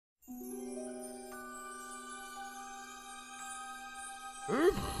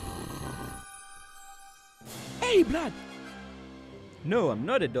Hey, blood! No, I'm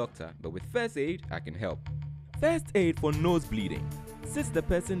not a doctor, but with first aid, I can help. First aid for nose bleeding. Sit the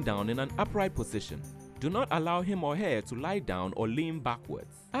person down in an upright position. Do not allow him or her to lie down or lean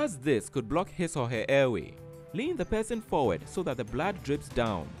backwards, as this could block his or her airway. Lean the person forward so that the blood drips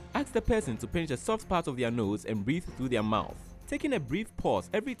down. Ask the person to pinch the soft part of their nose and breathe through their mouth, taking a brief pause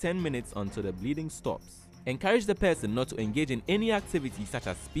every 10 minutes until the bleeding stops. Encourage the person not to engage in any activity such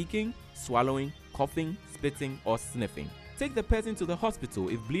as speaking, swallowing, coughing, spitting, or sniffing. Take the person to the hospital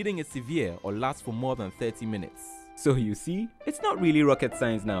if bleeding is severe or lasts for more than 30 minutes. So you see, it's not really rocket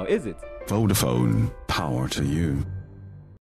science now, is it? Vodafone, power to you.